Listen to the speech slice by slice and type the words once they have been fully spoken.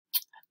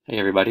Hey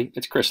everybody,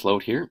 it's Chris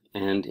Lote here,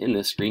 and in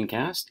this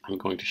screencast I'm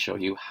going to show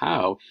you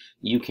how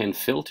you can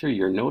filter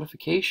your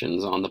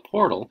notifications on the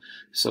portal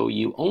so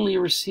you only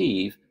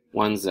receive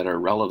ones that are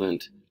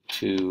relevant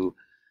to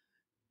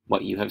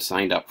what you have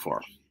signed up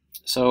for.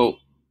 So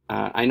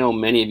I know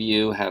many of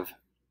you have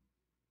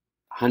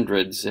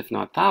hundreds, if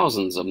not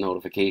thousands, of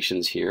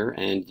notifications here,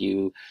 and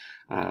you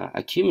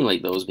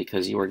accumulate those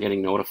because you are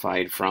getting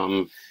notified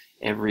from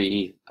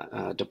every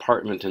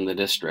department in the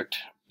district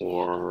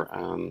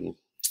or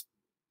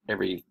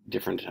every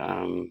different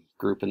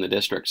group in the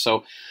district.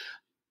 So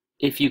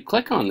if you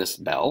click on this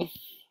bell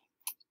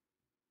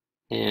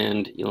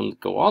and you'll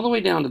go all the way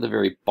down to the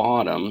very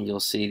bottom, you'll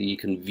see that you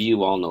can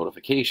view all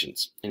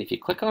notifications. And if you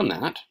click on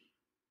that,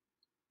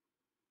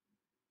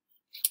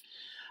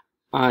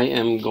 I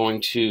am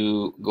going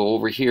to go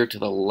over here to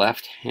the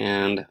left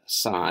hand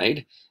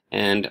side,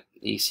 and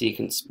you see you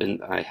can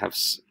spin. I have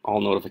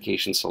all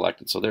notifications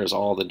selected, so there's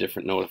all the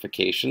different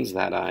notifications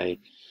that I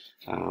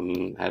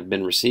have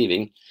been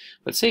receiving.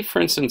 But say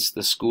for instance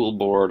the school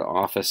board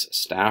office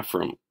staff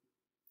room.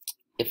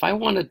 If I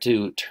wanted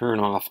to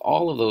turn off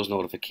all of those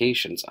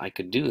notifications, I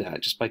could do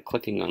that just by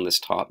clicking on this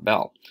top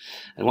bell.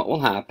 And what will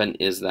happen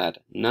is that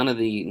none of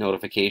the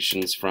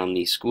notifications from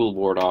the school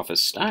board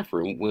office staff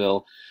room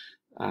will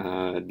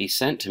be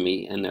sent to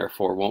me, and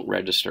therefore won't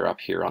register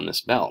up here on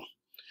this bell.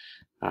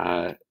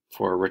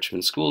 For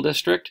Richmond School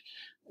District,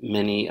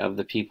 many of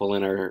the people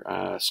in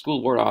our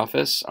school board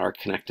office are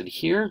connected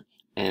here,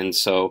 and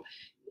so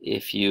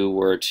if you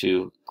were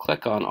to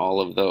click on all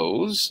of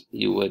those,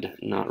 you would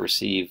not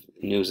receive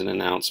news and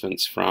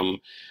announcements from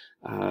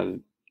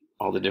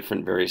all the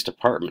different various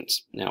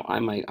departments. Now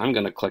I'm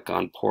going to click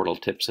on Portal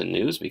Tips and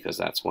News because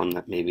that's one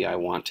that maybe I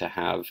want to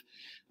have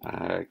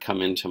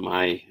come into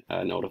my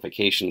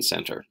notification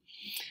center.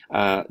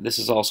 This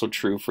is also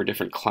true for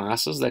different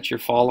classes that you're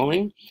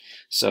following.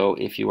 So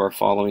if you are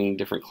following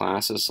different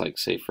classes, like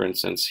say for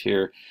instance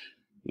here,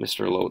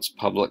 Mr. Lote's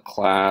public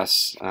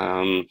class,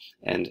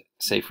 and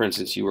say for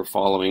instance you were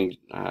following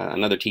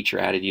another teacher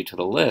added you to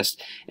the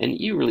list, and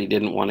you really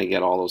didn't want to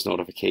get all those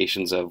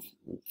notifications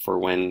for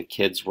when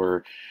kids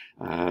were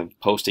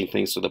posting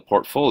things to the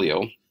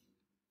portfolio,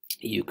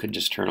 you could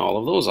just turn all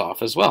of those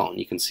off as well. And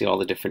you can see all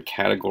the different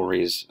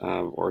categories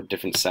or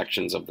different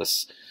sections of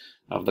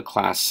the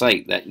class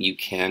site that you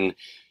can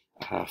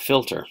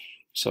filter.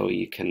 So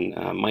you can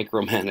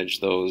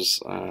micromanage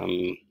those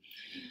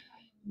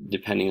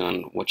depending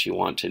on what you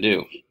want to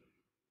do.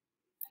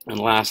 And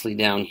lastly,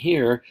 down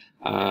here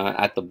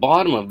at the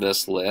bottom of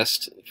this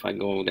list, if I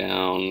go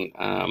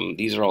down,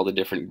 these are all the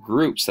different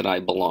groups that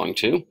I belong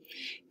to.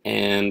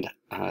 And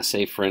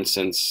say for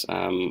instance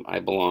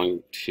I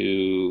belong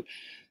to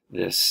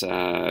this,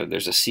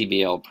 there's a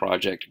CBL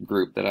project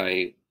group that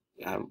I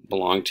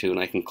belong to, and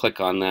I can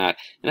click on that,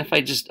 and if I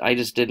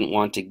just didn't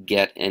want to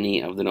get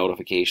any of the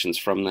notifications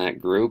from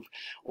that group,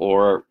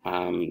 or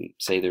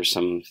say there's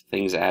some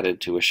things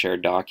added to a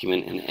shared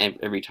document, and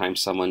every time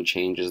someone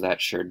changes that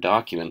shared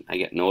document I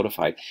get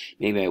notified.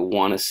 Maybe I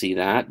want to see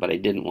that, but I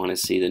didn't want to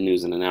see the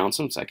news and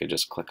announcements. I could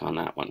just click on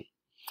that one.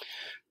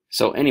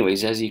 So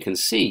anyways, as you can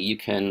see, you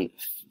can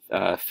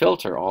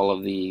filter all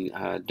of the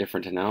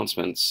different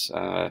announcements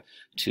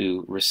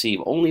to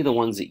receive only the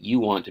ones that you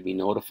want to be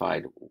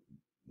notified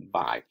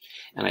by.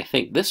 And I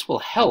think this will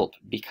help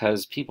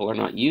because people are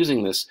not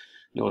using this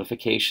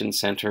notification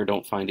center,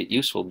 don't find it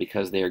useful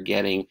because they are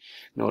getting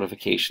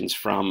notifications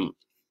from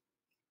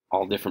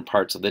all different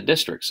parts of the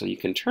district. So you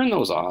can turn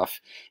those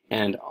off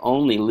and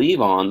only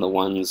leave on the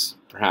ones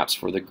perhaps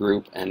for the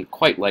group and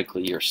quite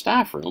likely your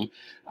staff room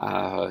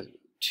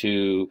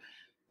to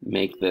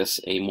make this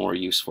a more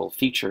useful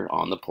feature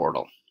on the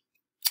portal.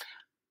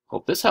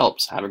 Hope this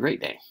helps. Have a great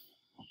day.